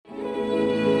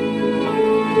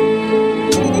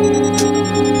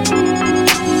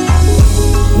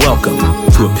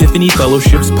Epiphany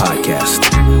Fellowship's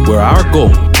podcast, where our goal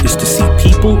is to see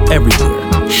people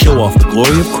everywhere show off the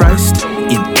glory of Christ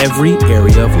in every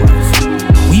area of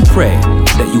life. We pray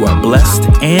that you are blessed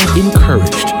and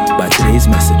encouraged by today's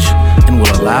message and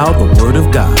will allow the Word of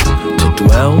God to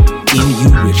dwell in you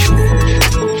richly.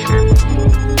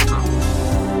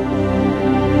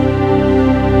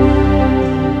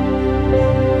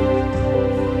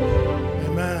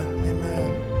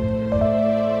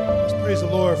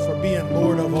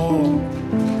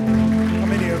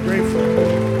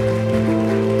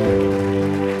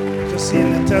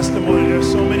 Testimony.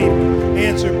 There's so many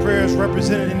answered prayers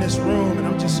represented in this room, and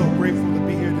I'm just so grateful to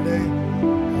be here today.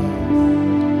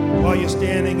 While you're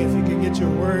standing, if you could get your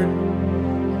word,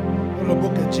 go to the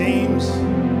book of James.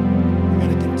 We're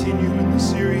going to continue in the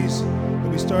series that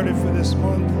we started for this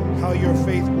month, How Your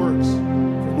Faith Works,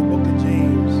 from the book of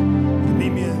James. You can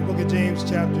meet me in the book of James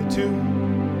chapter 2,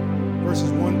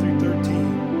 verses 1 through 13.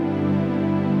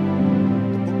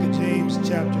 The book of James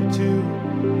chapter 2,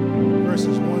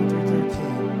 verses 1 through 13.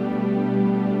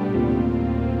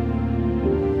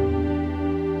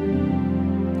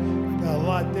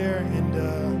 There, and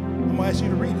I'm going to ask you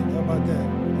to read it. How about that?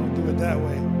 We're going to do it that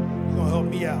way. You're going to help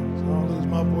me out so I don't lose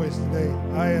my voice today.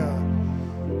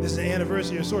 This is the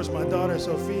anniversary of sorts, my daughter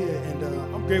Sophia, and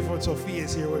I'm grateful that Sophia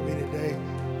is here with me today.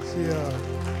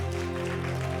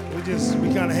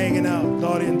 We kind of hanging out,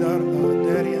 daddy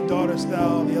and daughter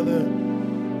style. The other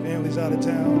family's out of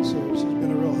town, so she's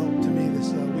been a real help to me this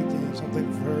weekend. So I'm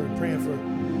thankful for her and praying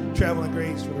for traveling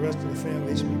grace for the rest of the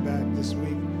family. They should be back this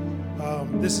week.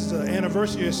 This is an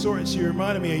anniversary of sorts. She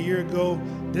reminded me a year ago,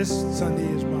 this Sunday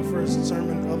is my first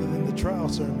sermon other than the trial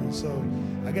sermon. So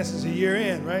I guess it's a year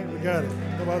in, right? We got it.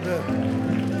 How about that?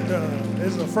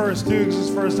 This is the first two. This is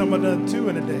the first time I've done two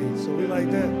in a day. So we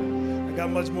like that. I got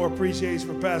much more appreciation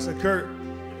for Pastor Kurt.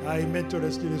 He mentored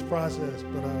us through this process.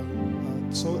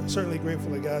 But so certainly grateful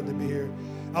to God to be here.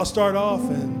 I'll start off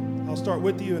and I'll start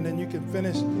with you and then you can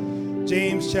finish.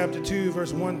 James chapter 2,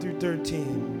 verse 1 through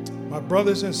 13. My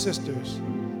brothers and sisters,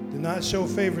 do not show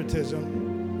favoritism.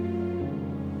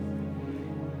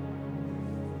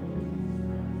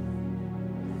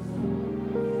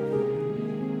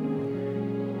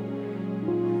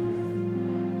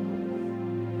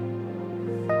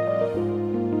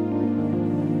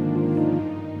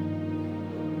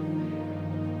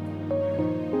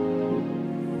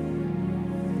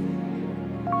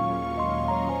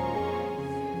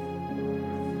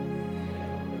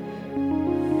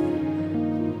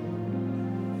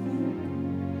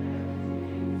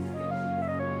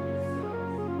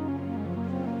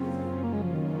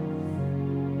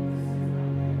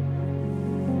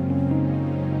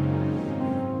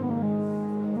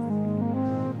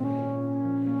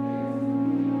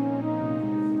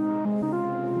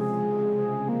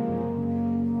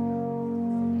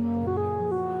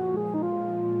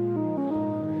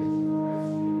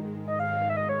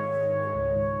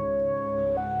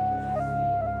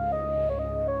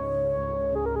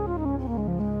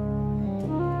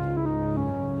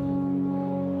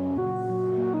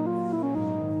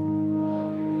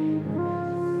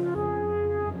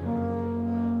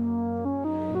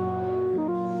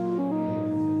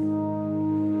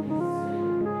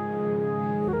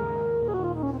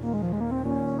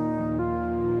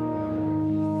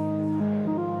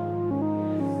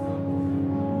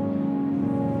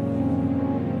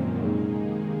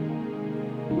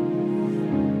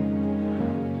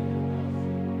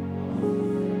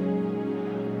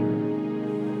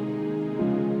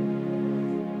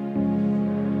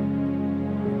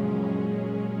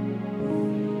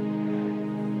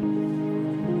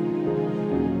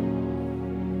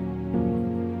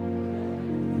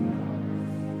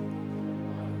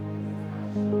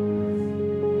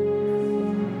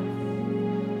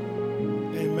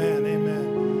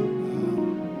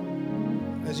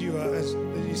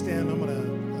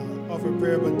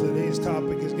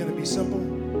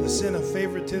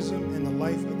 Favoritism in the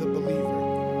life of the believer.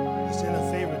 The sin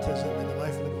of favoritism in the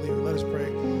life of the believer. Let us pray.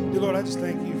 Dear Lord, I just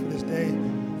thank you for this day.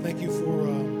 Thank you for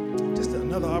just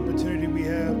another opportunity we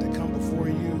have to come before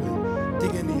you and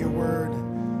dig into your word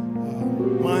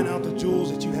and mine out the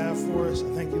jewels that you have for us. I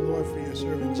thank you, Lord, for your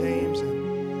servant James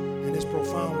and his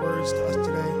profound words to us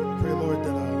today. I pray, Lord,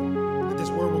 that this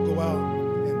word will go out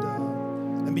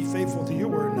and be faithful to your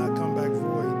word, not come back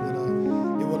void, that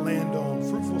it will land on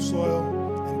fruitful soil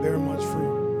and bear much fruit.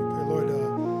 We pray, Lord,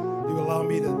 you allow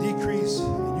me to decrease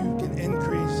and you can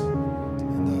increase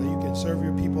and you can serve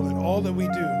your people in all that we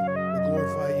do to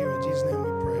glorify you. In Jesus' name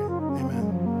we pray. Amen.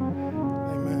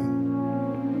 Amen.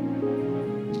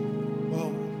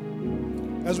 Well,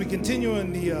 as we continue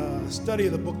in the study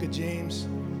of the book of James,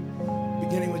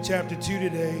 beginning with chapter 2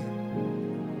 today,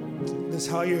 this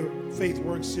How Your Faith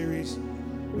Works series.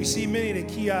 We see many of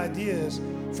the key ideas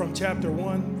from chapter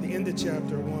 1, the end of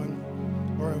chapter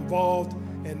 1, are involved.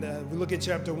 And we look at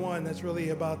chapter 1, that's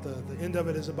really about the end of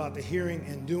it is about the hearing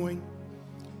and doing.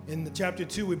 In the chapter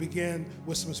 2, we began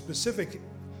with some specific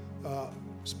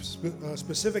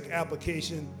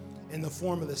application in the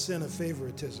form of the sin of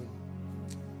favoritism.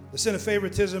 The sin of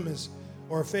favoritism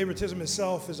favoritism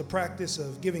itself is a practice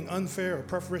of giving unfair or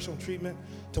preferential treatment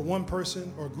to one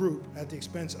person or group at the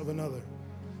expense of another.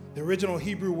 The original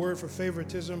Hebrew word for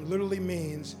favoritism literally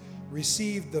means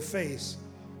receive the face,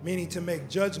 meaning to make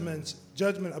judgment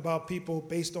about people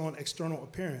based on external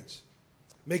appearance,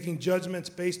 making judgments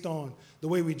based on the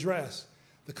way we dress,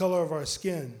 the color of our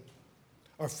skin,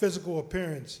 our physical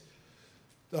appearance.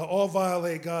 They all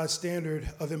violate God's standard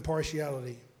of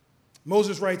impartiality.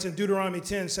 Moses writes in Deuteronomy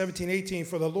 10, 17, 18,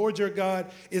 "For the Lord your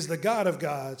God is the God of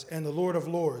gods and the Lord of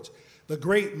lords, the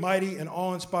great, mighty, and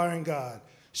awe-inspiring God,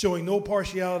 showing no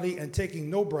partiality and taking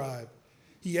no bribe.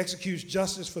 He executes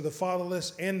justice for the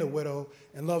fatherless and the widow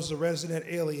and loves the resident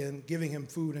alien, giving him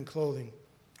food and clothing."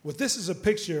 Well, this is a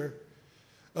picture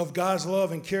of God's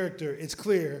love and character. It's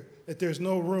clear that there's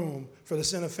no room for the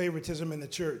sin of favoritism in the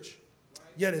church.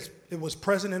 Yet it was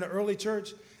present in the early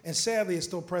church, and sadly, it's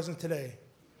still present today.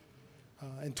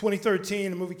 In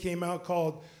 2013, a movie came out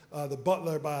called The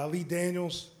Butler by Lee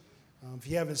Daniels. If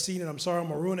you haven't seen it, I'm sorry I'm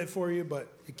going to ruin it for you, but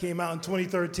it came out in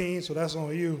 2013, so that's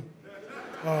on you.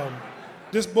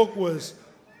 This book was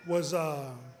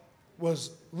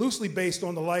loosely based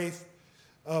on the life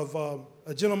of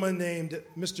a gentleman named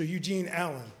Mr. Eugene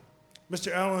Allen.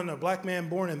 Mr. Allen, a black man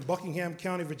born in Buckingham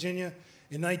County, Virginia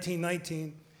in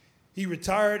 1919. He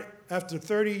retired after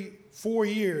 34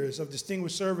 years of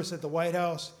distinguished service at the White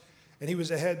House, and he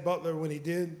was a head butler when he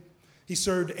did. He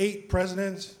served 8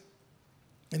 presidents,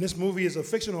 and this movie is a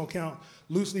fictional account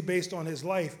loosely based on his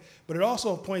life, but it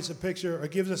also paints a picture or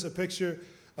gives us a picture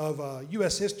of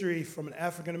U.S. history from an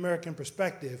African-American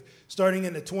perspective, starting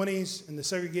in the 20s in the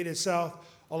segregated South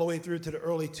all the way through to the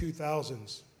early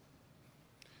 2000s.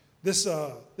 This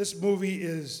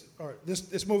movie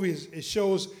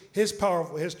shows his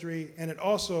powerful history, and it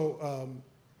also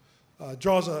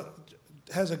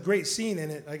has a great scene in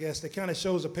it, I guess, that kind of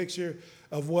shows a picture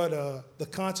of what the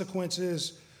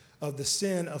consequences of the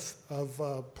sin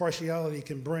of partiality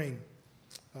can bring.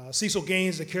 Cecil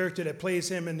Gaines, the character that plays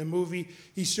him in the movie,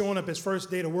 he's showing up his first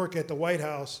day to work at the White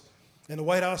House, and the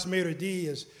White House maitre d'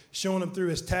 is showing him through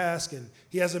his task, and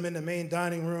he has him in the main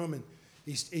dining room, and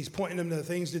he's pointing him to the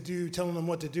things to do, telling him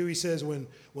what to do. He says, when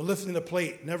lifting the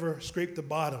plate, never scrape the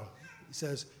bottom. He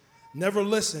says, never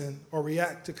listen or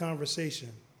react to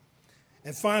conversation.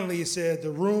 And finally, he said,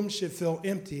 the room should feel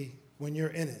empty when you're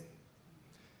in it.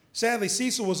 Sadly,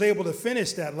 Cecil was able to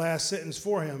finish that last sentence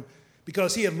for him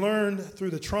because he had learned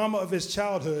through the trauma of his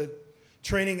childhood,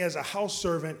 training as a house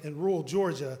servant in rural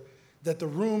Georgia, that the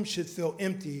room should feel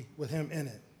empty with him in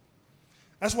it.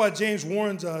 That's why James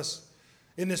warns us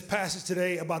in this passage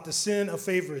today about the sin of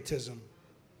favoritism.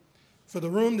 For the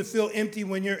room to feel empty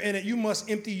when you're in it, you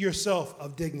must empty yourself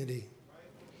of dignity.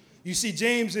 You see,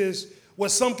 James is what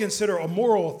some consider a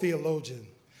moral theologian.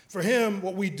 For him,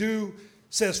 what we do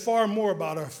says far more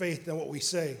about our faith than what we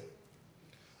say.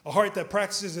 A heart that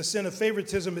practices the sin of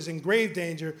favoritism is in grave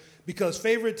danger because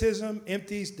favoritism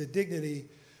empties the dignity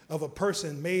of a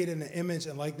person made in the image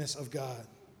and likeness of God.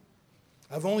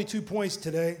 I have only 2 points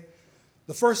today.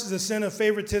 The first is the sin of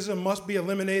favoritism must be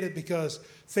eliminated because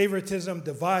favoritism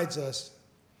divides us.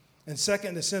 And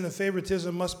second, the sin of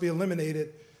favoritism must be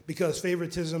eliminated because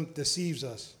favoritism deceives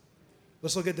us.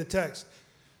 Let's look at the text.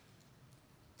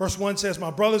 Verse 1 says,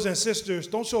 "My brothers and sisters,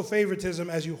 don't show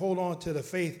favoritism as you hold on to the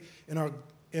faith in our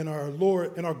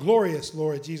glorious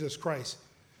Lord Jesus Christ."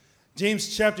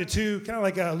 James chapter 2, kind of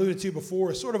like I alluded to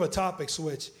before, is sort of a topic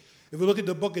switch. If we look at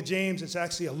the book of James, it's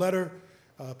actually a letter.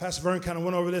 Pastor Vern kind of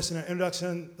went over this in our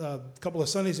introduction a couple of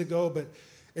Sundays ago, but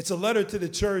it's a letter to the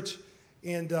church,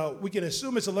 and we can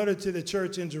assume it's a letter to the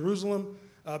church in Jerusalem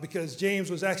because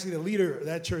James was actually the leader of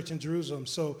that church in Jerusalem.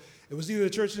 So it was either the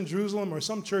church in Jerusalem or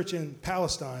some church in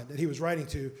Palestine that he was writing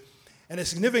to. And it's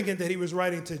significant that he was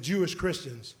writing to Jewish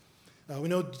Christians. We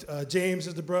know James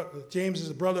is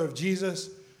the brother of Jesus.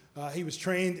 He was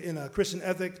trained in a Christian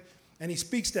ethic, and he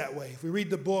speaks that way. If we read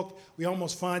the book, we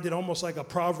almost find it almost like a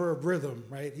proverb rhythm,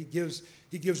 right? He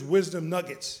gives wisdom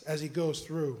nuggets as he goes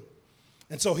through.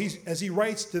 And so as he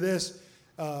writes to this,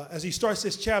 as he starts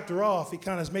this chapter off, he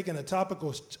kind of is making a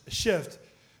topical shift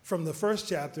from the first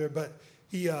chapter, but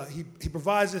he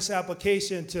provides this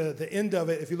application to the end of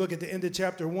it. If you look at the end of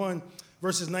chapter 1,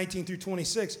 verses 19 through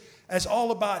 26, it's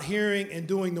all about hearing and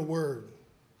doing the word.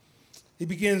 He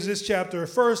begins this chapter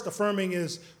first affirming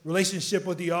his relationship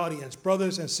with the audience,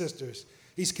 brothers and sisters.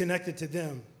 He's connected to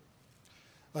them.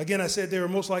 Again, I said they were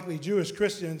most likely Jewish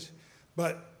Christians,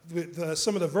 but with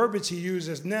some of the verbiage he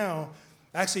uses now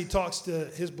actually talks to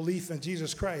his belief in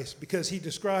Jesus Christ, because he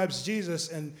describes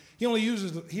Jesus, and he only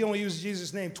uses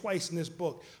Jesus' name twice in this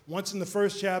book, once in the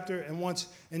first chapter and once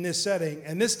in this setting.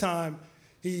 And this time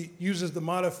he uses the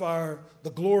modifier, the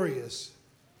glorious.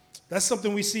 That's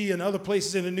something we see in other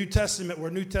places in the New Testament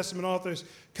where New Testament authors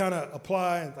kind of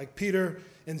apply, like Peter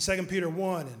in 2 Peter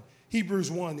 1 and Hebrews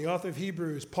 1, the author of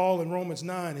Hebrews, Paul in Romans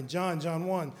 9, and John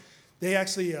 1. They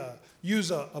actually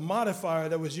use a modifier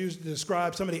that was used to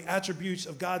describe some of the attributes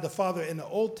of God the Father in the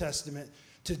Old Testament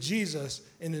to Jesus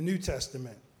in the New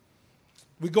Testament.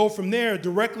 We go from there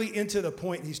directly into the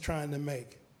point he's trying to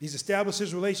make. He's established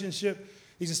his relationship.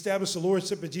 He's established the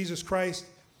lordship of Jesus Christ.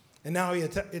 And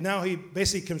now he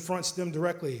basically confronts them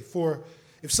directly. For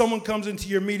if someone comes into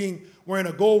your meeting wearing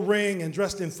a gold ring and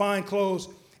dressed in fine clothes,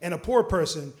 and a poor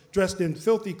person dressed in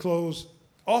filthy clothes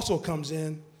also comes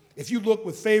in, if you look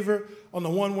with favor on the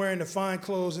one wearing the fine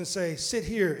clothes and say, sit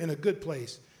here in a good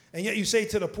place, and yet you say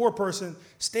to the poor person,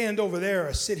 stand over there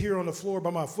or sit here on the floor by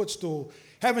my footstool,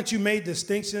 haven't you made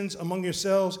distinctions among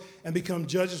yourselves and become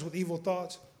judges with evil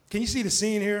thoughts? Can you see the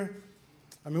scene here?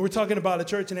 I mean, we're talking about a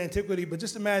church in antiquity, but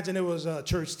just imagine it was a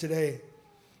church today.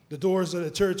 The doors of the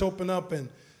church open up, and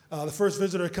the first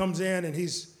visitor comes in, and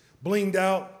he's blinged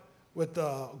out with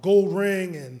a gold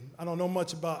ring, and I don't know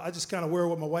much about, I just kind of wear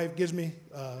what my wife gives me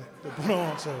to put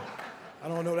on, so I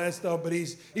don't know that stuff, but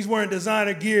he's wearing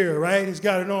designer gear, right? He's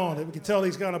got it on. We can tell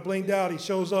he's kind of blinged out. He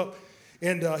shows up,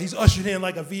 and he's ushered in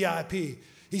like a VIP.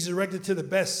 He's directed to the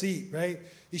best seat, right?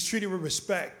 He's treated with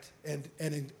respect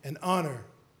and honor.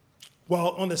 While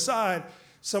on the side,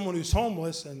 someone who's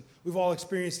homeless, and we've all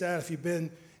experienced that if you've been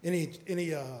any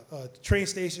train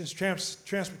stations,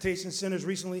 transportation centers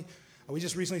recently. We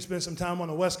just recently spent some time on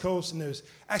the West Coast, and there's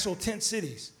actual tent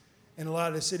cities in a lot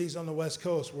of the cities on the West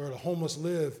Coast where the homeless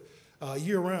live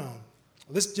year-round.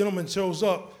 This gentleman shows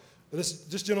up, this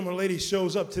gentleman or lady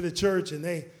shows up to the church, and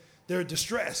they're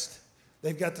distressed.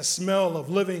 They've got the smell of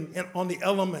living on the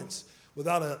elements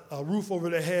without a roof over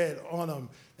their head on them.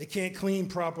 They can't clean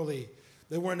properly.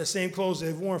 They're wearing the same clothes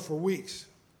they've worn for weeks.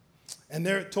 And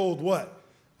they're told what?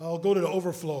 Oh, go to the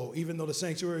overflow, even though the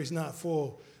sanctuary is not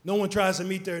full. No one tries to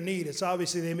meet their need. It's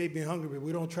obviously they may be hungry, but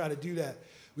we don't try to do that.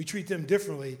 We treat them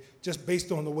differently just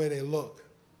based on the way they look.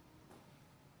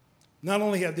 Not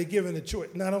only have they given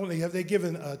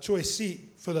a choice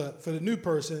seat for the new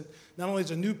person, not only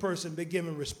has a new person been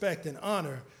given respect and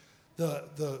honor,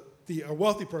 the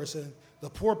wealthy person, the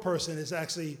poor person is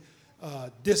actually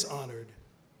dishonored.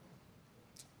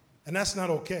 And that's not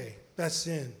okay. That's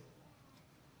sin.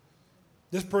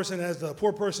 This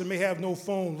poor person may have no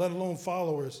phone, let alone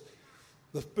followers.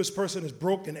 This person is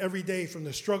broken every day from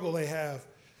the struggle they have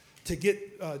to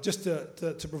get just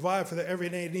to provide for their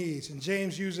everyday needs. And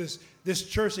James uses this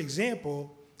church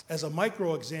example as a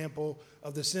micro example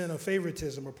of the sin of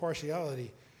favoritism or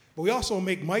partiality. But we also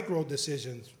make micro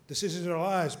decisions in our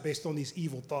lives based on these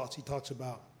evil thoughts he talks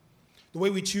about. The way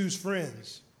we choose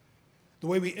friends, the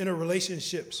way we enter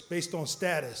relationships based on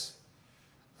status,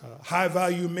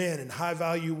 high-value men and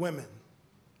high-value women.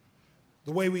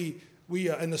 The way we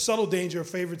and the subtle danger of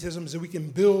favoritism is that we can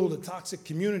build a toxic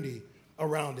community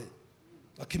around it,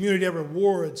 a community that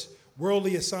rewards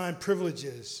worldly assigned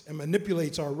privileges and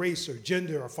manipulates our race or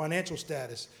gender or financial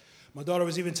status. My daughter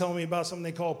was even telling me about something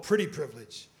they call pretty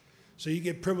privilege. So you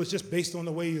get privilege just based on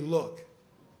the way you look.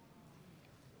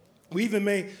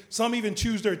 Some even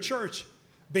choose their church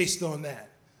based on that.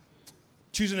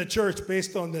 Choosing a church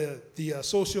based on the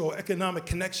socioeconomic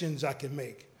connections I can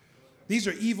make. These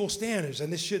are evil standards,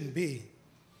 and this shouldn't be.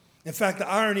 In fact, the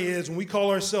irony is when we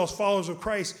call ourselves followers of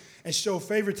Christ and show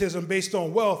favoritism based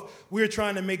on wealth, we're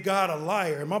trying to make God a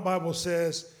liar. And my Bible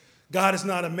says, God is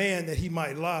not a man that he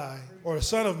might lie, or a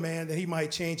son of man that he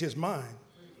might change his mind.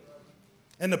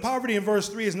 And the poverty in verse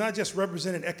 3 is not just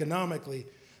represented economically.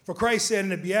 For Christ said in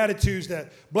the Beatitudes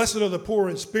that, blessed are the poor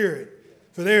in spirit,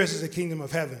 for theirs is the kingdom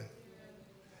of heaven.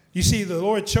 You see, the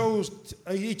Lord chose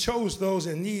those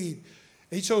in need.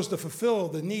 He chose to fulfill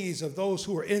the needs of those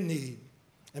who are in need.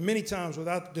 And many times,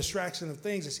 without the distraction of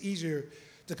things, it's easier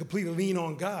to completely lean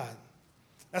on God.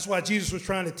 That's why Jesus was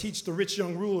trying to teach the rich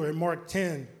young ruler in Mark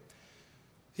 10.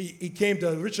 He came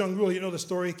to the rich young ruler, you know the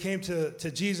story. He came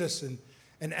to Jesus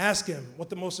and asked him what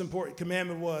the most important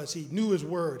commandment was. He knew his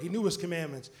word. He knew his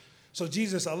commandments. So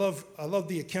Jesus, I love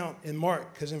the account in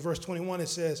Mark, because in verse 21 it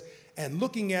says, and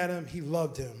looking at him, he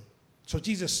loved him. So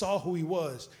Jesus saw who he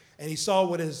was, and he saw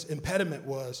what his impediment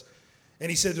was. And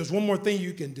he said, there's one more thing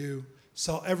you can do.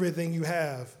 sell everything you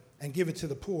have and give it to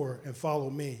the poor and follow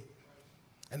me.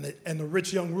 And the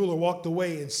rich young ruler walked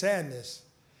away in sadness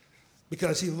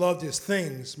because he loved his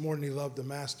things more than he loved the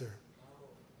master.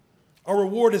 Our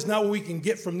reward is not what we can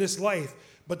get from this life,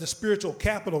 but the spiritual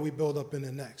capital we build up in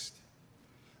the next.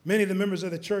 Many of the members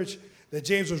of the church that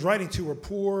James was writing to were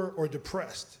poor or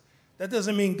depressed. That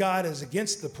doesn't mean God is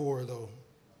against the poor, though.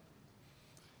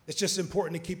 It's just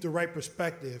important to keep the right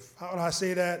perspective. How do I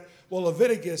say that? Well,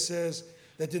 Leviticus says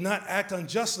that do not act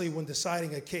unjustly when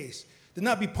deciding a case. Do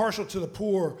not be partial to the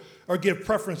poor or give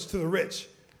preference to the rich.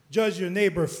 Judge your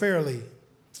neighbor fairly.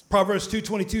 Proverbs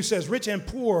 2:22 says, rich and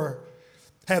poor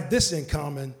have this in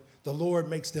common, the Lord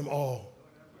makes them all.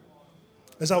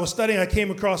 As I was studying, I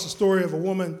came across a story of a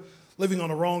woman living on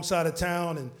the wrong side of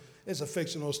town, and it's a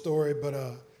fictional story, but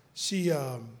she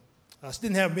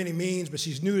didn't have many means, but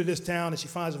she's new to this town, and she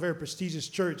finds a very prestigious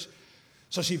church.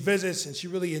 So she visits, and she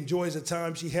really enjoys the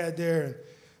time she had there, and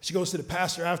she goes to the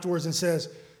pastor afterwards and says,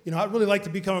 I'd really like to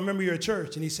become a member of your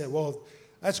church. And he said, well,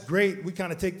 that's great. We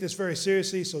kind of take this very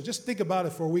seriously, so just think about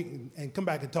it for a week and come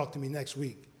back and talk to me next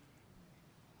week.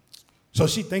 So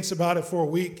she thinks about it for a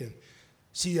week, and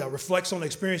she reflects on the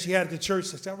experience she had at the church.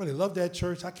 She says, I really love that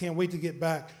church. I can't wait to get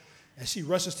back. And she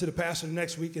rushes to the pastor the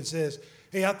next week and says,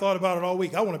 hey, I thought about it all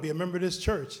week. I want to be a member of this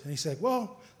church. And he said,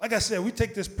 well, like I said, we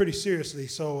take this pretty seriously.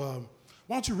 So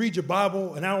why don't you read your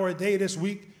Bible an hour a day this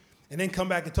week and then come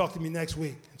back and talk to me next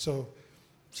week? And so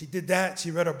she did that.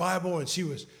 She read her Bible, and she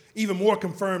was even more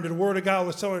confirmed that the Word of God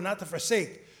was telling her not to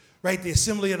forsake, right, the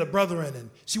assembly of the brethren. And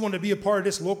she wanted to be a part of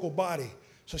this local body.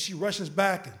 So she rushes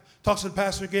back and talks to the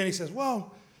pastor again. He says,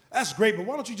 well, that's great, but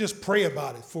why don't you just pray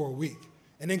about it for a week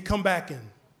and then come back and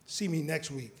see me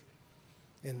next week?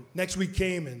 And next week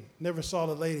came and never saw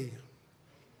the lady.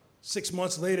 6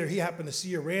 months later, he happened to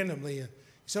see her randomly. And he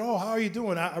said, oh, how are you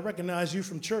doing? I recognize you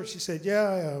from church. She said,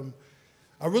 yeah,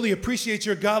 I really appreciate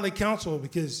your godly counsel,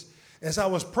 because as I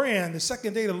was praying, the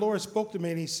second day the Lord spoke to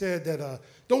me and he said that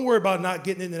don't worry about not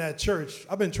getting into that church.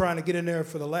 I've been trying to get in there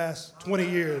for the last 20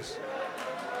 years.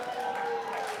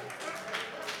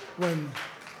 When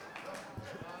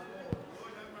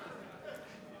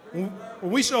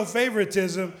we show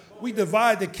favoritism, we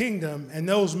divide the kingdom and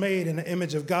those made in the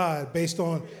image of God based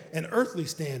on an earthly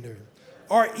standard,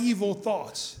 our evil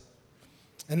thoughts,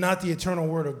 and not the eternal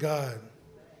word of God.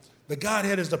 The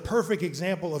Godhead is the perfect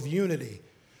example of unity.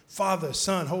 Father,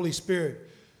 Son, Holy Spirit,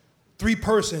 3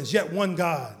 persons, yet one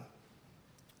God.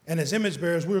 And as image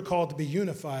bearers, we're called to be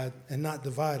unified and not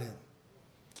divided.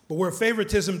 But where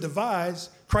favoritism divides,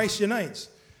 Christ unites.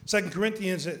 2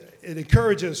 Corinthians, it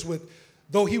encourages with,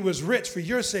 though he was rich, for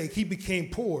your sake he became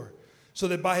poor, so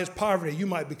that by his poverty you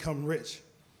might become rich.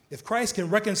 If Christ can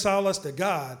reconcile us to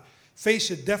God, faith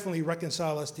should definitely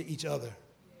reconcile us to each other.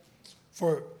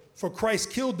 For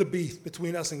Christ killed the beef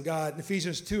between us and God. In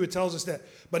Ephesians 2, it tells us that,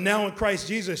 but now in Christ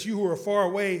Jesus, you who are far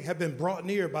away have been brought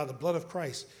near by the blood of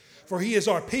Christ. For he is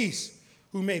our peace,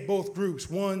 who made both groups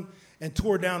one and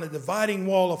tore down the dividing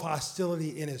wall of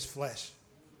hostility in his flesh.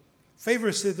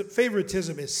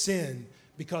 Favoritism is sin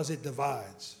because it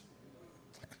divides.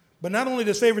 But not only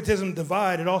does favoritism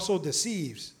divide, it also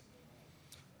deceives.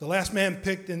 The last man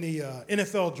picked in the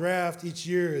NFL draft each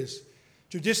year is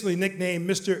traditionally nicknamed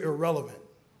Mr. Irrelevant.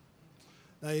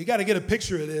 Now, you got to get a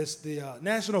picture of this. The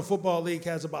National Football League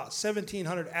has about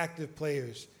 1,700 active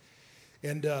players.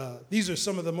 And these are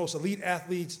some of the most elite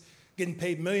athletes getting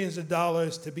paid millions of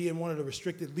dollars to be in one of the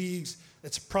restricted leagues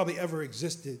that's probably ever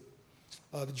existed.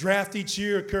 The draft each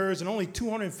year occurs, and only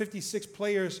 256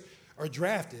 players are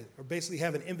drafted, or basically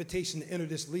have an invitation to enter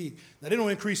this league. Now, they don't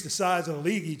increase the size of the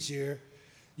league each year.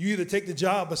 You either take the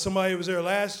job of somebody who was there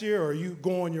last year, or you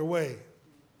go on your way.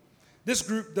 This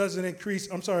group doesn't increase.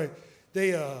 Can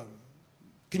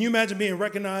you imagine being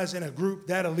recognized in a group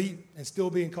that elite and still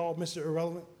being called Mr.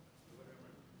 Irrelevant?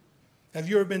 Have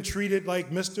you ever been treated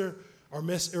like Mr. or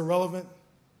Miss Irrelevant?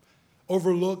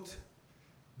 Overlooked,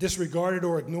 disregarded,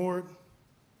 or ignored?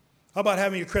 How about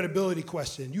having your credibility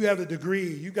questioned? You have the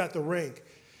degree, you got the rank,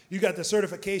 you got the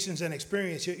certifications and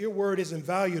experience, yet your word isn't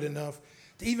valued enough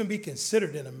to even be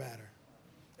considered in a matter.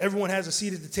 Everyone has a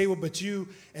seat at the table but you,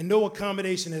 and no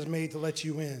accommodation is made to let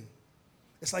you in.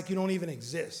 It's like you don't even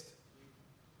exist.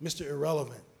 Mr.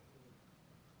 Irrelevant.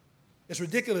 It's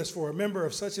ridiculous for a member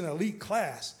of such an elite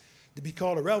class to be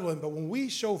called irrelevant, but when we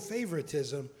show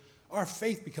favoritism, our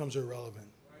faith becomes irrelevant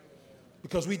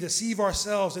because we deceive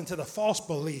ourselves into the false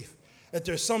belief that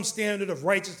there's some standard of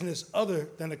righteousness other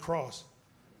than the cross.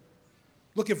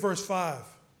 Look at verse 5.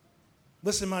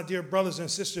 Listen, my dear brothers and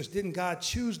sisters, didn't God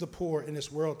choose the poor in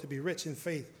this world to be rich in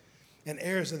faith and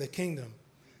heirs of the kingdom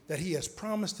that he has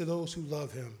promised to those who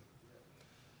love him?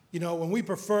 When we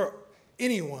prefer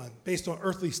anyone based on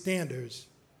earthly standards,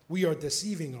 we are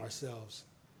deceiving ourselves.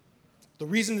 The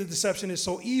reason the deception is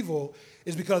so evil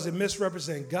is because it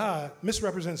misrepresents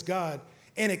God,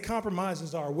 and it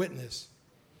compromises our witness.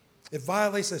 It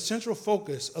violates the central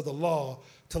focus of the law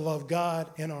to love God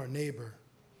and our neighbor.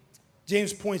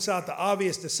 James points out the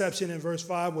obvious deception in verse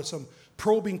 5 with some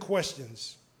probing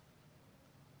questions.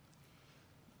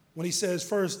 When he says,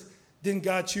 first, didn't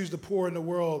God choose the poor in the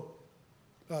world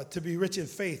to be rich in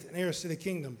faith and heirs to the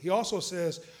kingdom? He also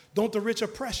says, don't the rich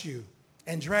oppress you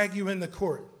and drag you into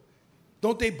court?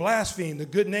 Don't they blaspheme the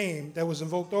good name that was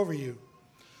invoked over you?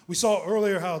 We saw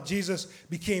earlier how Jesus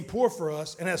became poor for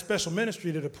us and had special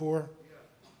ministry to the poor.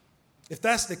 If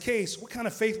that's the case, what kind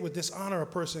of faith would dishonor a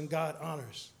person God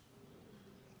honors?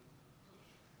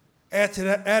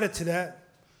 Added to that,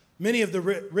 many of the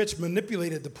rich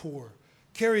manipulated the poor,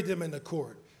 carried them into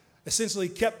court, essentially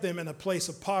kept them in a place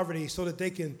of poverty so that they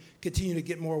can continue to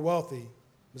get more wealthy.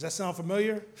 Does that sound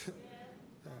familiar?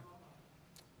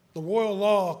 The royal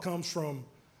law comes from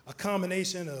a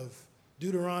combination of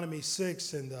Deuteronomy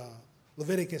 6 and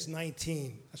Leviticus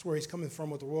 19. That's where he's coming from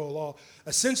with the royal law.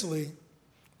 Essentially,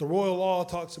 the royal law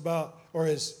talks about, or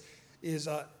is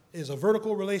a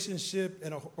vertical relationship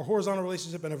and a horizontal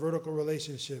relationship and a vertical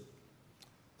relationship.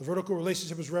 The vertical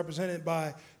relationship is represented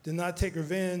by do not take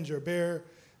revenge or bear.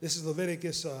 This is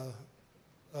Leviticus,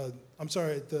 the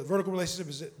vertical relationship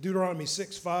is Deuteronomy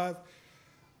 6:5.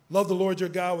 Love the Lord your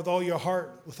God with all your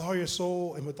heart, with all your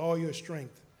soul, and with all your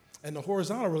strength. And the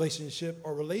horizontal relationship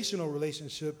or relational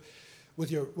relationship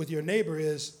with your neighbor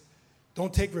is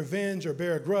don't take revenge or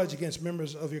bear a grudge against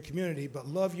members of your community, but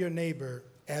love your neighbor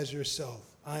as yourself.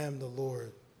 I am the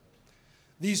Lord.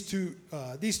 These two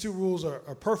rules are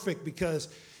perfect because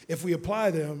if we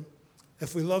apply them,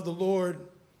 if we love the Lord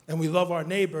and we love our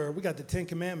neighbor, we got the 10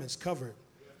 Commandments covered.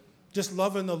 Just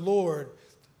loving the Lord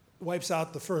wipes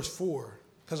out the first 4.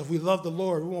 Because if we love the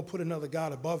Lord, we won't put another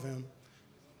God above him.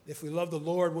 If we love the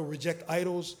Lord, we'll reject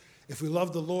idols. If we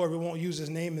love the Lord, we won't use his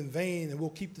name in vain, and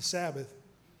we'll keep the Sabbath.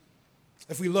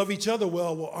 If we love each other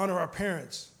well, we'll honor our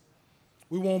parents.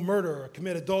 We won't murder or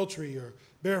commit adultery or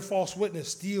bear false witness,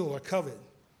 steal, or covet.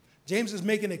 James is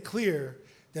making it clear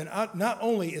that not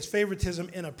only is favoritism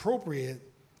inappropriate,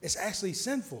 it's actually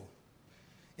sinful.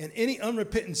 And any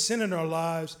unrepentant sin in our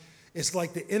lives, it's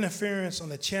like the interference on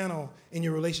the channel in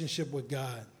your relationship with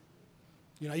God.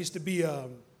 I used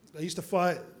to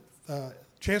fly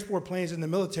transport planes in the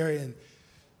military, and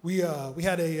we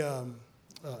had a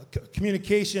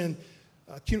communication.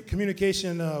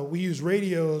 We use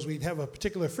radios. We'd have a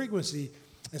particular frequency,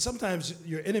 and sometimes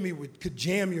your enemy could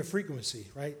jam your frequency,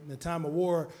 right? In the time of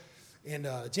war, and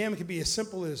jamming can be as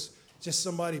simple as just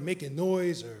somebody making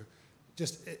noise or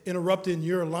just interrupting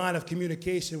your line of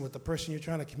communication with the person you're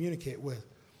trying to communicate with.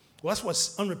 Well, that's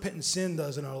what unrepentant sin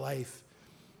does in our life.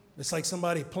 It's like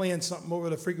somebody playing something over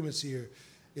the frequency. Or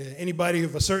anybody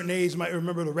of a certain age might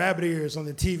remember the rabbit ears on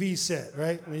the TV set,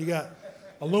 right? When you got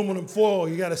aluminum foil,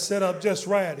 you got to set up just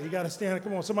right. You got to stand.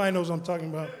 Come on, somebody knows what I'm talking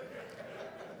about.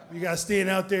 You got to stand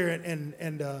out there and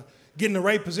get in the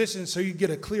right position so you get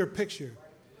a clear picture.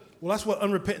 Well, that's what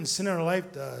unrepentant sin in our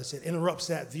life does. It interrupts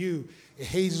that view. It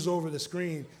hazes over the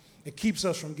screen. It keeps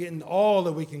us from getting all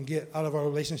that we can get out of our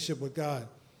relationship with God.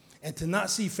 And to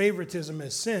not see favoritism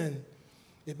as sin,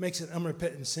 it makes it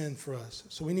unrepentant sin for us.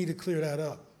 So we need to clear that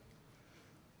up.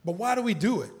 But why do we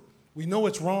do it? We know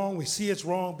it's wrong. We see it's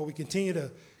wrong, but we continue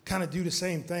to kind of do the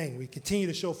same thing. We continue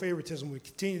to show favoritism. We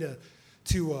continue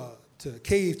to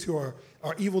cave to our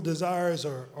evil desires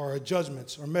or our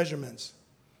judgments or measurements.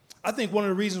 I think one of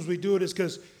the reasons we do it is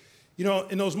because,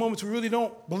 in those moments we really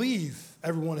don't believe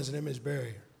everyone is an image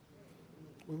bearer.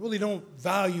 We really don't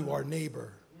value our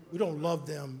neighbor. We don't love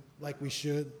them like we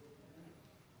should.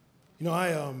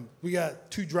 We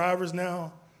got 2 drivers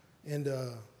now, and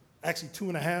actually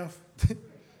 2.5.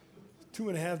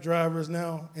 2.5 drivers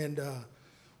now, and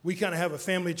we kind of have a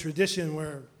family tradition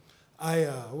where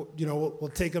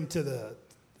we'll take them to the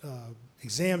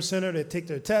exam center to take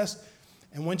their test.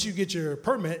 And once you get your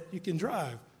permit, you can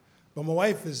drive. But my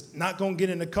wife is not going to get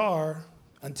in the car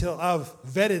until I've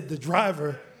vetted the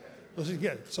driver.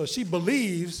 So she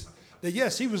believes that,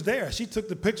 yes, he was there. She took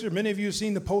the picture. Many of you have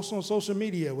seen the post on social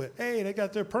media with, hey, they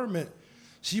got their permit.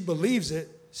 She believes it.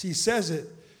 She says it,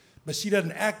 but she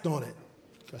doesn't act on it.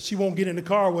 She won't get in the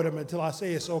car with him until I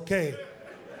say it's okay.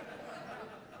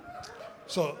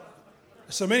 So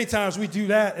many times we do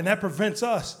that, and that prevents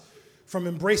us from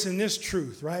embracing this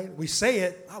truth, right? We say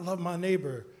it, I love my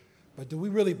neighbor, but do we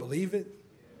really believe it?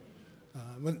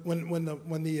 When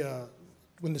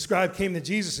the scribe came to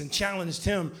Jesus and challenged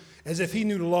him as if he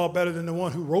knew the law better than the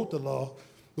one who wrote the law,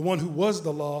 the one who was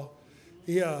the law,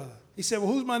 he said,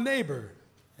 well, who's my neighbor?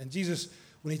 And Jesus,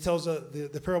 when he tells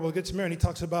the parable of the Good Samaritan, he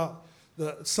talks about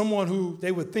someone who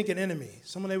they would think an enemy,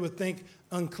 someone they would think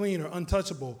unclean or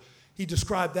untouchable. He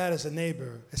described that as a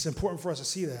neighbor. It's important for us to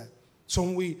see that. So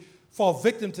when we fall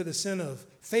victim to the sin of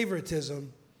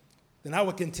favoritism, then I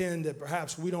would contend that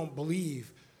perhaps we don't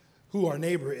believe who our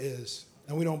neighbor is,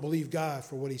 and we don't believe God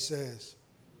for what he says.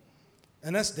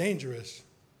 And that's dangerous.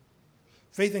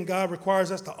 Faith in God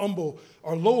requires us to humble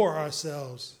or lower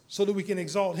ourselves so that we can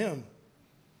exalt him.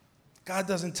 God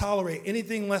doesn't tolerate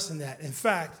anything less than that. In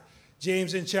fact,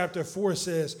 James in chapter 4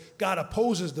 says, God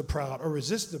opposes the proud or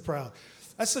resists the proud.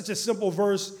 That's such a simple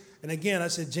verse. And again, I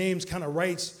said James kind of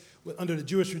writes under the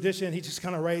Jewish tradition. He just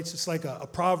kind of writes. It's like a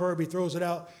proverb. He throws it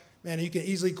out. Man, you can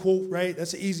easily quote, right?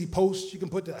 That's an easy post. You can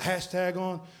put the hashtag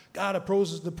on. God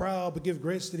opposes the proud, but gives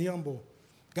grace to the humble.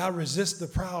 God resists the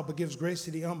proud, but gives grace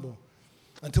to the humble.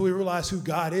 Until we realize who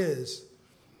God is.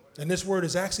 And this word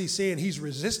is actually saying he's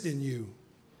resisting you.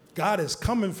 God is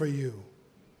coming for you.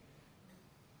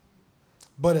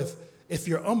 But if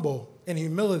you're humble in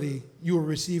humility, you will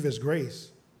receive his grace.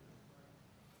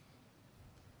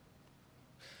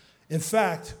 In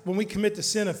fact, when we commit the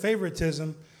sin of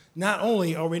favoritism, not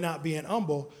only are we not being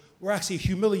humble, we're actually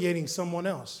humiliating someone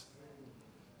else.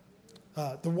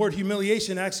 The word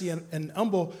humiliation actually and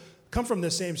humble come from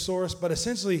the same source, but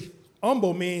essentially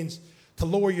humble means to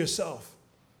lower yourself,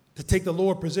 to take the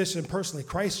lower position personally.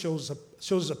 Christ shows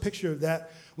us a picture of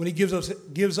that when he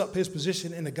gives up his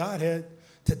position in the Godhead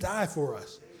to die for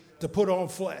us, to put on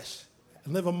flesh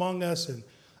and live among us and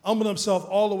humble himself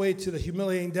all the way to the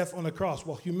humiliating death on the cross.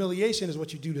 Well, humiliation is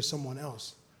what you do to someone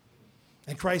else.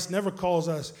 And Christ never calls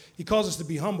us, he calls us to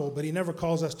be humble, but he never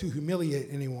calls us to humiliate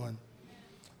anyone.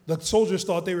 The soldiers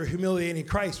thought they were humiliating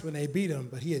Christ when they beat him,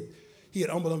 but he had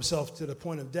humbled himself to the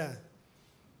point of death.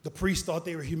 The priests thought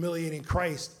they were humiliating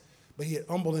Christ, but he had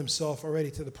humbled himself already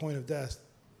to the point of death.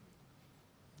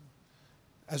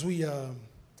 As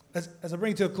I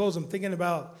bring it to a close, I'm thinking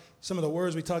about some of the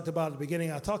words we talked about at the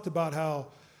beginning. I talked about how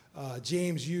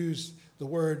James used the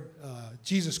word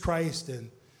Jesus Christ,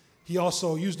 and he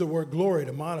also used the word glory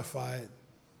to modify it.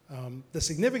 The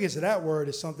significance of that word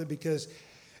is something because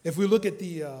if we look at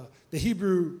the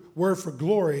Hebrew word for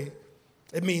glory,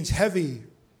 it means heavy.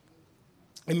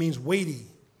 It means weighty.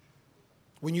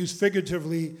 When used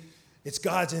figuratively, it's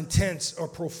God's intense or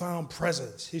profound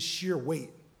presence, his sheer weight.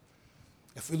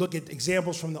 If we look at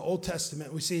examples from the Old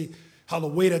Testament, we see how the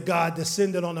weight of God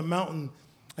descended on the mountain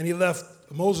and he left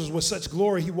Moses with such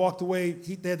glory, he walked away.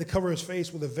 They had to cover his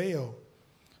face with a veil.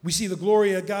 We see the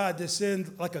glory of God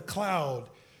descend like a cloud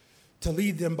to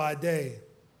lead them by day.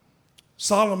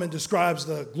 Solomon describes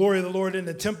the glory of the Lord in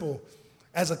the temple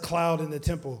as a cloud in the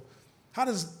temple. How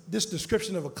does this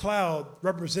description of a cloud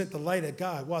represent the light of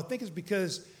God? Well, I think it's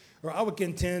because, or I would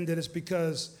contend that it's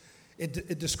because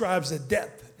it describes the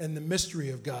depth and the mystery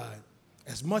of God.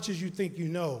 As much as you think you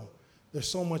know, there's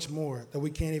so much more that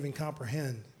we can't even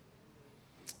comprehend.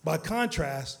 By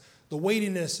contrast, the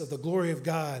weightiness of the glory of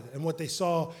God and what they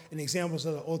saw in examples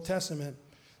of the Old Testament,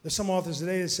 there's some authors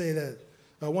today that say that,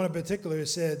 one in particular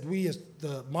has said, we as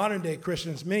the modern day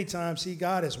Christians many times see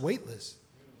God as weightless.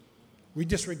 We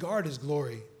disregard his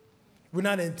glory. We're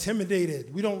not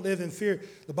intimidated. We don't live in fear.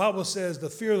 The Bible says the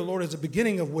fear of the Lord is the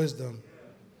beginning of wisdom.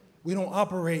 We don't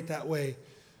operate that way.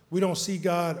 We don't see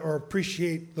God or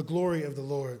appreciate the glory of the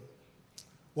Lord.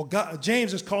 Well,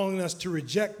 James is calling us to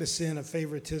reject the sin of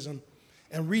favoritism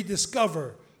and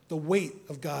rediscover the weight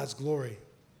of God's glory.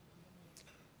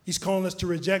 He's calling us to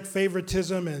reject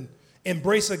favoritism and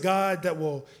embrace a God that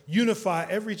will unify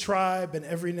every tribe and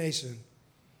every nation.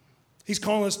 He's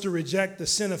calling us to reject the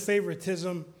sin of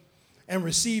favoritism and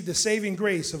receive the saving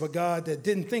grace of a God that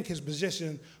didn't think his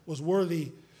position was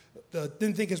worthy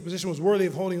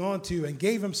of holding on to and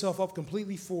gave himself up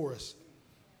completely for us.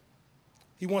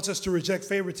 He wants us to reject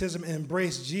favoritism and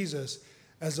embrace Jesus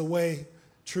as the way,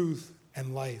 truth,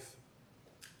 and life.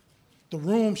 The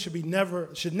room should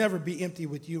never be empty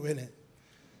with you in it.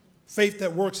 Faith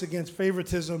that works against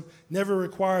favoritism never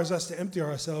requires us to empty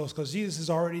ourselves because Jesus has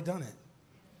already done it.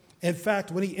 In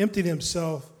fact, when he emptied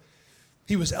himself,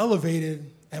 he was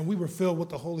elevated and we were filled with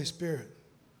the Holy Spirit.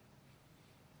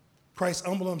 Christ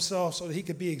humbled himself so that he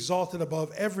could be exalted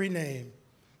above every name,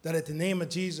 that at the name of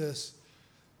Jesus,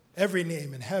 every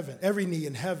name in heaven, every knee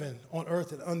in heaven, on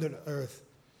earth and under the earth,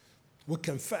 would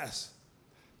confess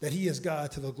that he is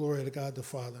God to the glory of God the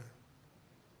Father.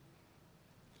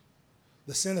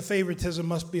 The sin of favoritism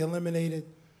must be eliminated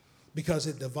because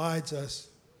it divides us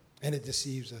and it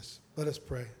deceives us. Let us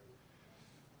pray.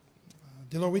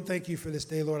 Dear Lord, we thank you for this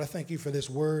day, Lord. I thank you for this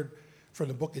word from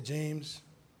the book of James.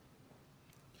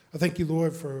 I thank you,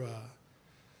 Lord, for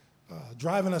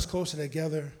driving us closer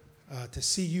together to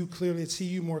see you clearly, to see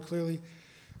you more clearly.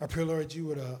 I pray, Lord, that you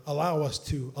would allow us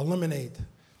to eliminate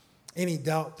any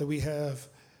doubt that we have.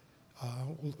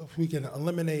 If we can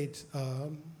eliminate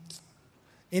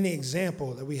any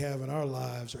example that we have in our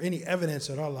lives or any evidence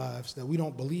in our lives that we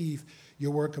don't believe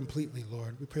your word completely,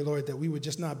 Lord. We pray, Lord, that we would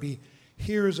just not be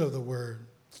hearers of the word,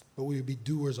 but we would be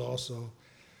doers also.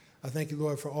 I thank you,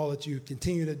 Lord, for all that you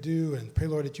continue to do, and pray,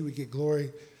 Lord, that you would get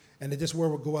glory and that this word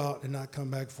would go out and not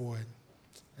come back void.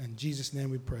 In Jesus'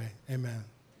 name we pray. Amen.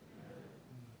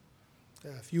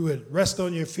 If you would rest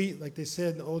on your feet, like they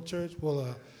said in the old church,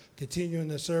 we'll continue in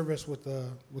the service with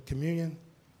communion.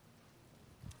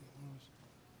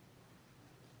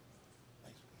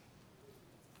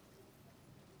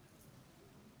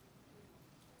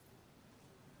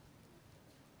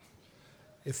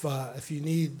 If you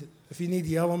need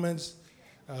the elements,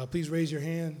 please raise your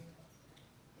hand.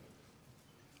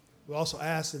 We also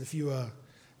ask that if you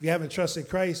haven't trusted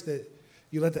Christ, that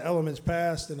you let the elements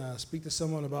pass and speak to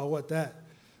someone about what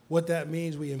that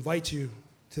means. We invite you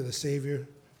to the Savior.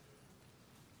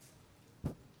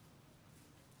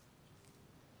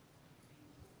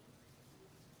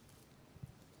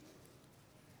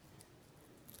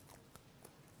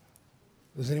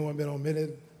 Has anyone been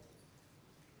omitted?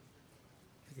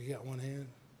 I think you got one hand.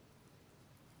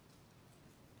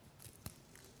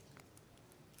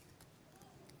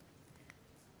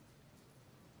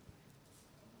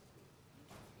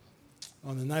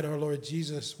 On the night our Lord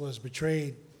Jesus was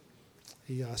betrayed,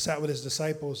 he sat with his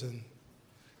disciples, and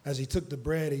as he took the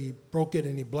bread, he broke it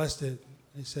and he blessed it.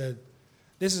 He said,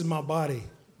 "This is my body,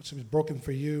 which was broken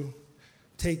for you.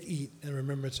 Take, eat, in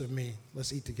remembrance of me."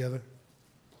 Let's eat together.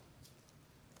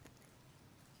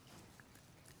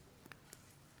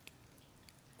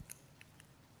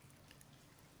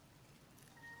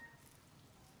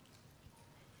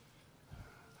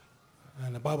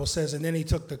 And the Bible says, and then he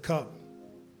took the cup.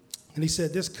 And he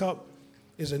said, "This cup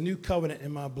is a new covenant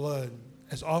in my blood.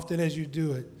 As often as you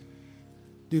do it,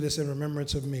 do this in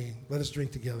remembrance of me." Let us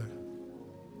drink together.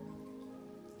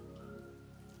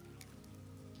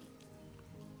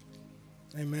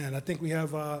 Amen. I think we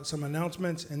have some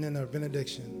announcements and then a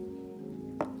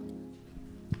benediction.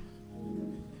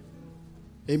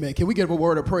 Amen. Can we give a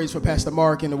word of praise for Pastor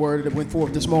Mark and the word that went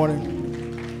forth this morning?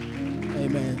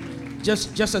 Amen.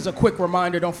 Just as a quick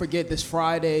reminder, don't forget this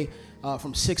Friday,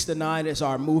 from 6 to 9 is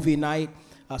our movie night.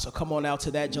 So come on out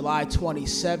to that. July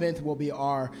 27th will be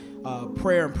our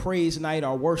prayer and praise night,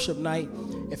 our worship night.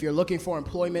 If you're looking for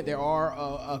employment, there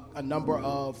are a number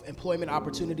of employment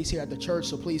opportunities here at the church.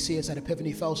 So please see us at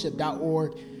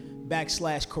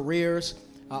epiphanyfellowship.org/careers.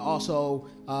 Also,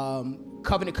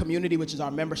 Covenant Community, which is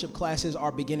our membership classes,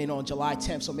 are beginning on July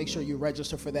 10th. So make sure you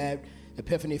register for that.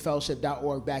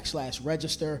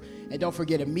 epiphanyfellowship.org/register. And don't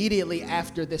forget, immediately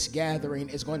after this gathering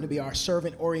is going to be our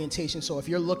servant orientation. So if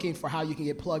you're looking for how you can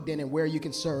get plugged in and where you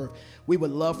can serve, we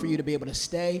would love for you to be able to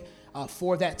stay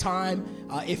for that time.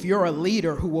 If you're a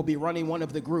leader who will be running one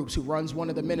of the groups, who runs one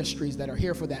of the ministries that are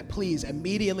here for that, please,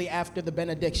 immediately after the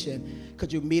benediction,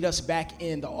 could you meet us back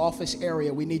in the office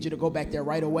area? We need you to go back there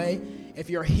right away. If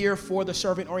you're here for the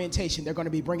servant orientation, they're going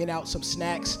to be bringing out some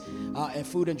snacks and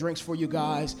food and drinks for you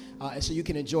guys, and so you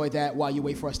can enjoy that while you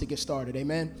wait for us to get started.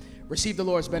 Amen. Receive the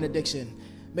Lord's benediction.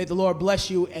 May the Lord bless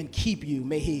you and keep you.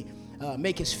 May he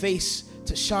make his face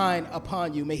to shine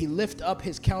upon you. May he lift up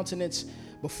his countenance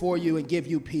before you and give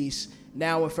you peace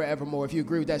now and forevermore. If you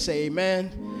agree with that, say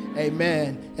amen,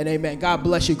 amen, and amen. God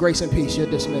bless you. Grace and peace. You're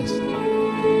dismissed.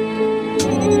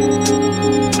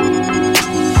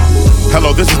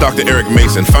 Hello, this is Dr. Eric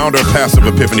Mason, founder and pastor of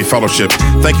Epiphany Fellowship.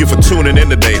 Thank you for tuning in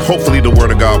today. Hopefully the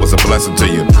Word of God was a blessing to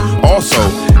you. Also,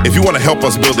 if you want to help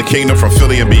us build the kingdom from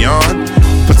Philly and beyond,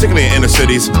 particularly in inner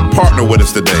cities, partner with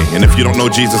us today. And if you don't know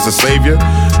Jesus as Savior,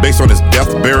 based on his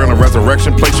death, burial, and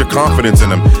resurrection, place your confidence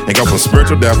in him and go from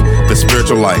spiritual death to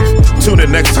spiritual life. Tune in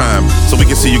next time so we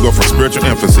can see you go from spiritual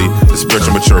infancy to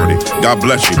spiritual maturity. God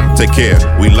bless you. Take care.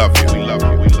 We love you. We love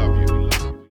you. We love you.